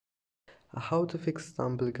How to fix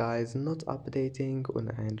Stumble guys not updating on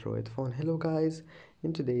Android phone. Hello guys,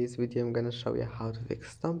 in today's video I'm gonna show you how to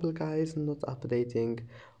fix Stumble guys not updating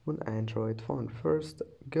on Android phone. First,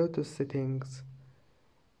 go to settings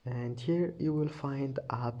and here you will find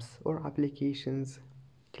apps or applications.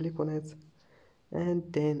 Click on it and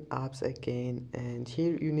then apps again, and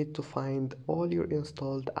here you need to find all your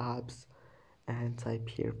installed apps and type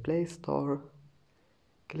here Play Store.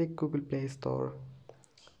 Click Google Play Store,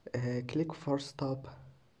 click for stop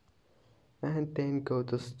and then go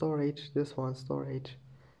to storage, this one storage,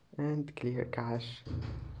 and clear cache.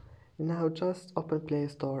 Now just open Play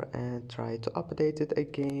Store and try to update it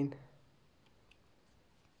again,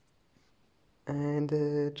 and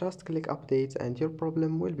just click update and your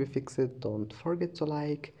problem will be fixed. Don't forget to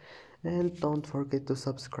like and don't forget to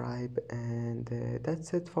subscribe, and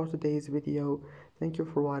that's it for today's video. Thank you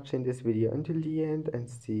for watching this video until the end and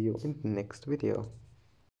see you in the next video.